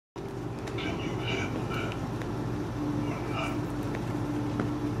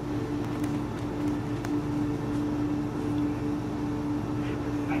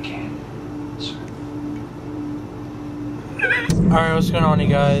Alright, what's going on, you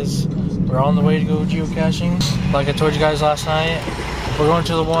guys? We're on the way to go geocaching. Like I told you guys last night, we're going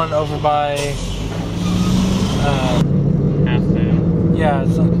to the one over by Half Moon. Yeah,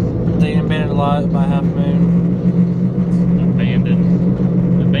 it's, they abandoned a lot by Half Moon.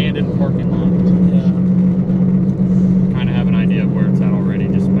 Abandoned parking lot. Yeah. Kind of have an idea of where it's at already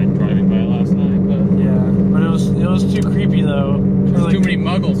just by driving by it last night, but Yeah, but it was too creepy though. there's like, too many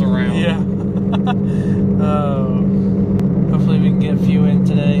muggles around. Yeah. Hopefully we can get a few in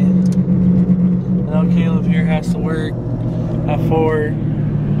today. I know Caleb here has to work at 4.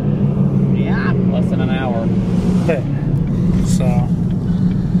 Yeah, less than an hour. So.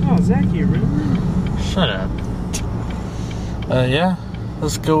 Oh, Zach, you remember? Shut up. Yeah.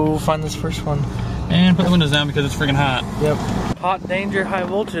 Let's go find this first one. And put the windows down because it's freaking hot. Yep. Hot danger, high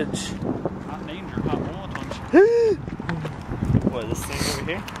voltage. Hot danger, hot voltage. What, this thing over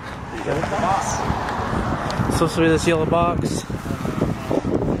here? Yellow box. Supposed to be this yellow box.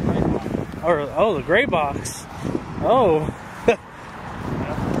 Oh, the gray box. Oh.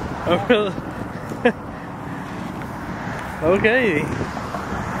 Oh, really? Okay.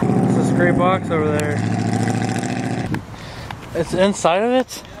 It's this gray box over there. It's inside of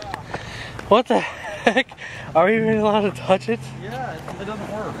it? What the heck? Are we even allowed to touch it? Yeah, it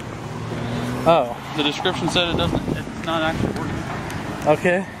doesn't work. Oh. The description said it's not actually working.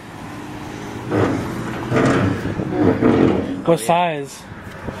 Okay. What size?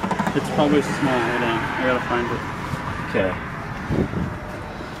 It's probably small. Hold on, I gotta find it. Okay.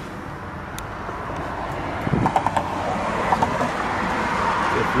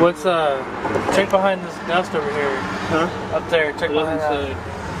 What's check behind this dust over here. Huh? Up there, check behind that.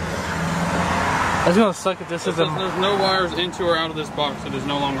 It's gonna suck if this isn't. There's no wires into or out of this box. It is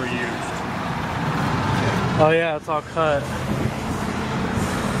no longer used. Oh yeah, it's all cut.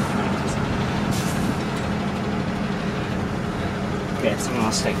 Okay, someone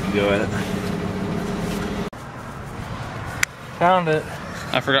else take a go at it. Found it.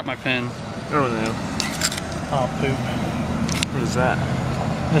 I forgot my pen. Oh no. Oh poop. What is that?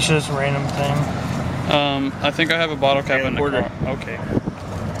 It's just a random thing. I think I have a bottle cap in the order. car. Okay.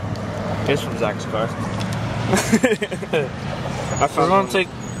 It's from Zach's car. We're gonna take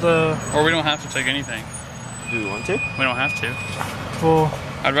the. Or we don't have to take anything. Do you want to? We don't have to. Well,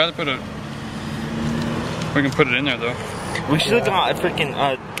 I'd rather put a. We can put it in there though. We should have got a freaking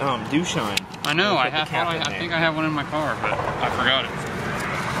dew shine. I know. We'll I put the have. cap I in there. think I have one in my car, but I forgot it.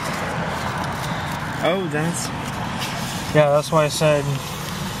 Oh, that's. yeah, that's why I said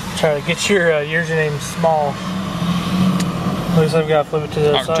try to get your username small. At least I've got to flip it to the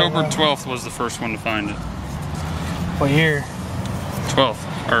other side. October 12th was the first one to find it. What year? 12th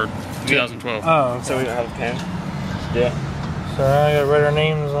or 2012. Oh, okay. So we don't have a pen? Yeah. So now I gotta write our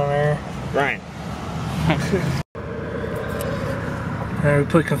names on there. Ryan. And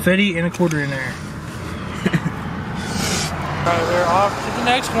we put confetti and a quarter in there. Alright, we're off to the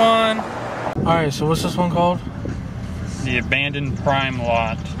next one. Alright, so what's this one called? The abandoned prime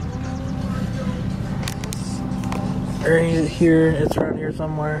lot. Right here, it's around here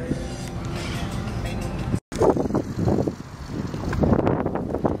somewhere. Is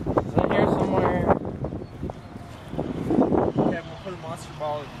that here somewhere? Yeah, we'll put a monster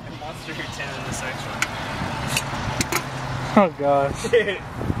ball and monster tin in this section. Oh gosh.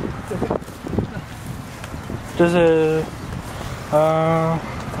 Does it oh.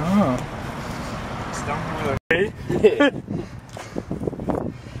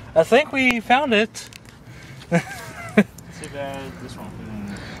 I think we found it. Too bad this one.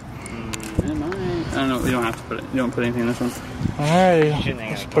 It might. I don't know. You don't have to put it. You don't put anything in this one. Alright,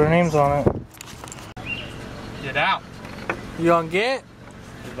 let's put our names on it. Get out. You gonna get?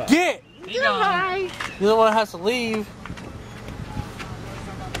 Get! You're the You're the one that has to leave.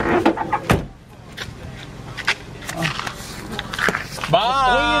 Bye.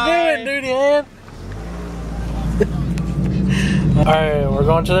 What are you doing, duty hand? Alright, we're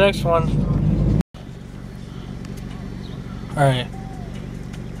going to the next one. Alright.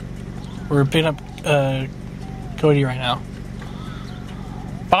 We're picking up Cody right now.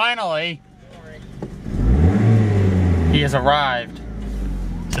 Finally, he has arrived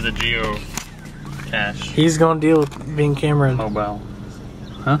to the geocache. He's gonna deal with being Kameron. Mobile.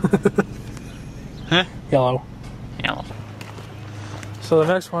 Huh? Huh? Yellow. Yellow. So the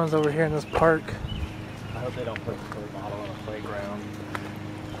next one's over here in this park. I hope they don't put a model on a playground.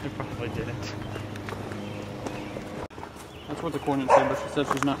 They probably didn't. That's what the coordinates said, but she said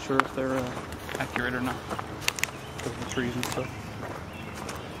she's not sure if they're accurate or not. Because of the trees and stuff.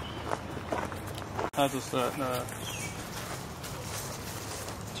 That's just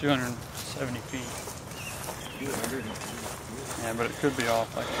 270 feet. Yeah, but it could be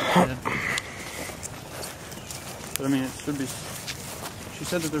off like she said. But I mean, it should be. She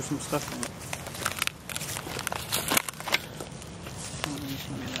said that there's some stuff in it. I don't think it's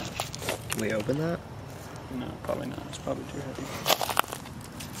gonna be that. Can we open that? No, probably not. It's probably too heavy.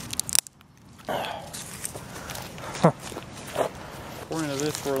 According to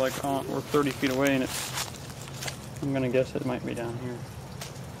this, we're like we're 30 feet away, and I'm gonna guess it might be down here.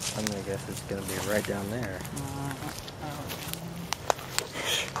 I'm gonna guess it's gonna be right down there.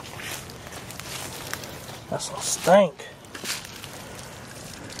 That's some stink.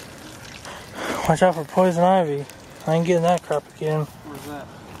 Watch out for poison ivy. I ain't getting that crap again. Where's that?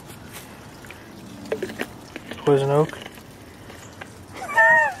 Poison oak.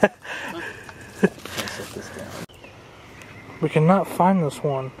 I'll set this down. We cannot find this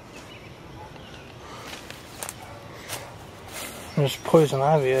one. There's poison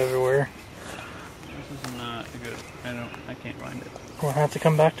ivy everywhere. This is not good. I can't find it. We'll have to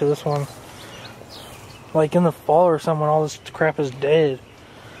come back to this one. Like in the fall or something when all this crap is dead.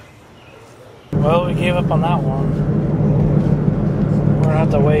 Well, we gave up on that one. We're gonna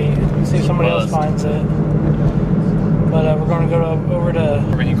have to wait and see if somebody else finds it. But we're gonna go over to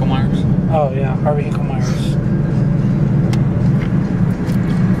Harvey Hinkle-Myers? Oh yeah, Harvey Hinkle-Myers.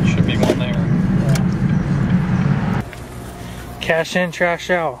 Should be one there. Yeah. Cash in, trash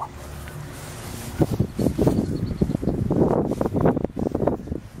out.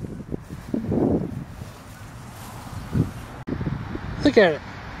 Look at it.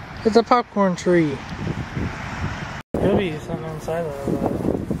 It's a popcorn tree. Could be something inside of that.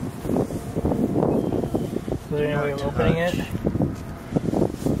 Is there any way of opening it?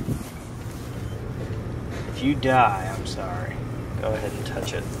 If you die, I'm sorry. Go ahead and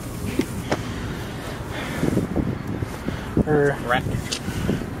touch it. Or Rat.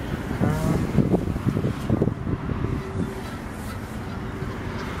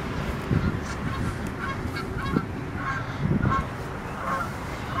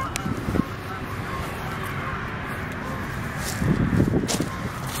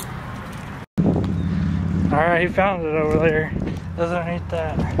 Alright, he found it over there. Underneath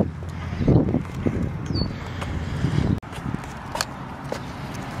that.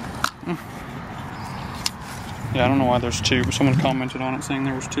 Yeah, I don't know why there's two, but someone commented on it saying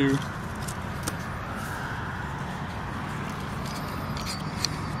there was two.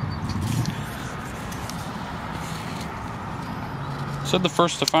 Said the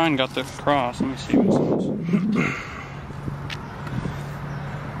first to find got the cross. Let me see what it says.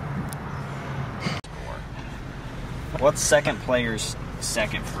 What's second player's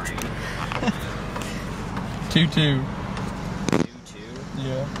second frame? 2-2. 2-2?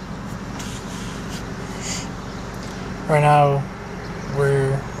 Yeah. Right now, we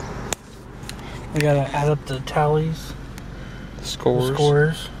gotta add up the tallies,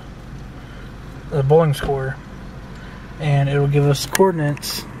 Scores. The bowling score, and it'll give us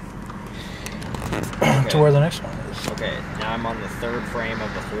coordinates to where the next one is. Okay, now I'm on the third frame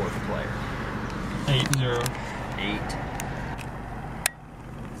of the fourth player. 8-0. 8-0.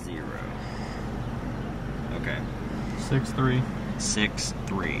 Okay. 6-3.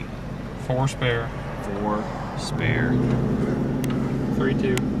 6-3. 4 spare. 4 spare.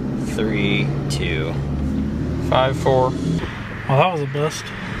 3-2. 3-2. 5-4. Well, that was a bust.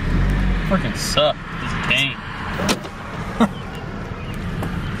 Freaking suck. This game.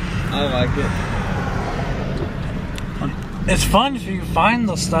 I like it. It's fun if you find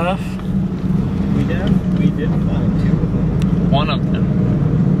the stuff. We did find 2 of them. One of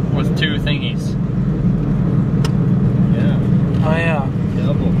them was 2 thingies. Yeah. Oh yeah.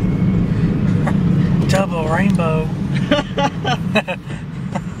 Double rainbow.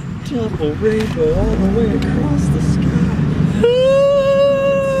 Double rainbow all the way across the sky.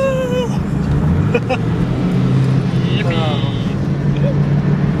 Yippee.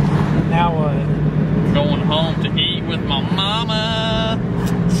 Now what? Going home to eat with my mama.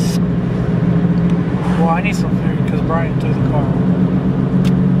 Well, I need some food because Brian took the car.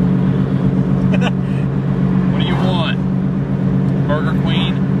 What do you want? Burger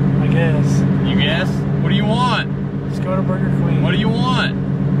Queen? I guess. You guess? What do you want? Let's go to Burger Queen. What do you want?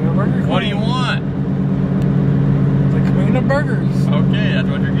 Go to Burger Queen. What do you want? The Queen of Burgers. Okay, that's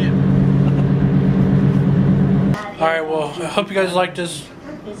what you're getting. Alright, well, I hope you guys liked this.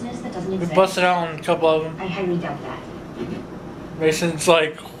 We busted out on a couple of them. I highly doubt that. Mason's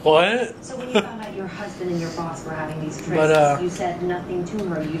like, what? So when you found out your husband and your boss were having these trysts, But, you said nothing to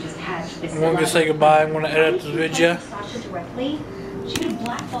her, you just hatched this. I'm going to say goodbye. I'm going to edit the video. Sasha directly, she would have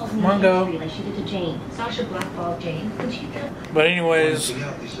blackballed me Come on, go. like she did to Jane. Sasha blackballed Jane, but she did. But anyways, The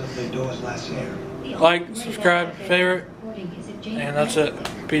like, subscribe, favorite, and that's it.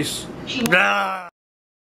 Peace.